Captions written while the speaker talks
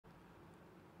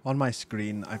On my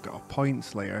screen, I've got a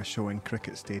points layer showing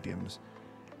cricket stadiums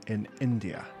in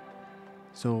India.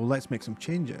 So let's make some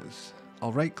changes.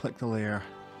 I'll right click the layer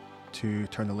to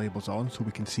turn the labels on so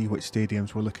we can see which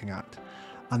stadiums we're looking at.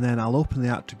 And then I'll open the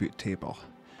attribute table.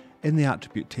 In the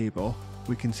attribute table,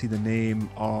 we can see the name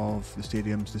of the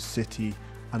stadiums, the city,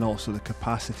 and also the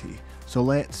capacity. So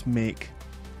let's make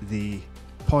the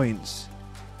points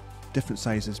different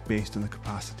sizes based on the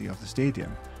capacity of the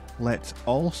stadium. Let's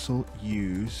also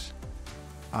use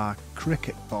a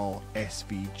cricket ball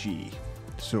SVG.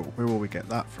 So where will we get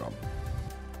that from?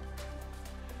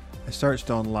 I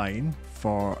searched online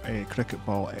for a cricket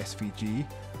ball SVG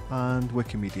and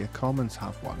Wikimedia Commons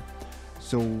have one.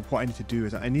 So what I need to do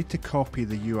is I need to copy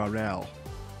the URL,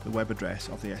 the web address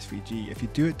of the SVG. If you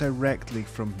do it directly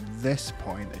from this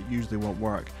point, it usually won't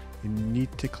work. You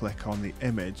need to click on the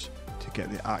image to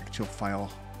get the actual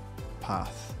file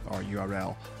path or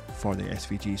URL for the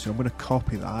SVG. So I'm going to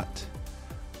copy that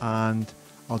and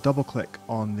I'll double click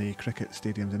on the cricket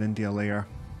stadiums in India layer.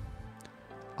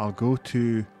 I'll go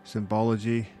to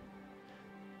symbology,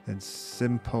 then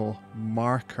simple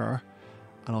marker,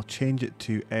 and I'll change it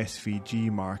to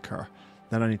SVG marker.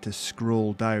 Then I need to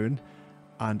scroll down,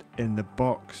 and in the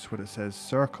box where it says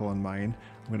circle on mine,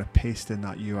 I'm going to paste in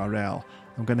that URL.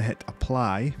 I'm going to hit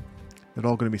apply. They're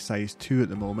all going to be size 2 at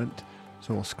the moment.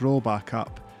 So I'll scroll back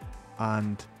up,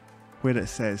 and where it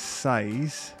says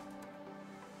size,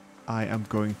 I am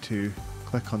going to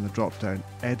click on the drop down,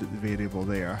 edit the variable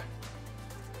there,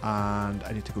 and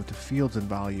I need to go to fields and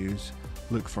values,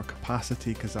 look for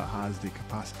capacity because that has the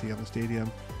capacity of the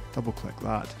stadium, double click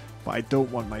that, but I don't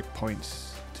want my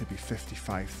points to be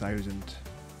 55,000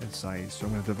 in size, so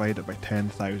I'm going to divide it by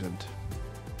 10,000.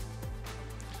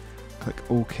 Click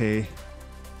OK,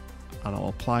 and I'll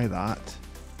apply that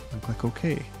and click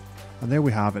OK. And there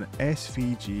we have an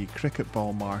SVG cricket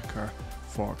ball marker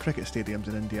for cricket stadiums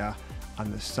in India,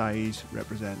 and the size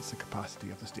represents the capacity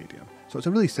of the stadium. So it's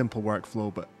a really simple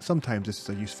workflow, but sometimes this is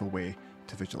a useful way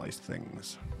to visualize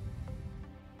things.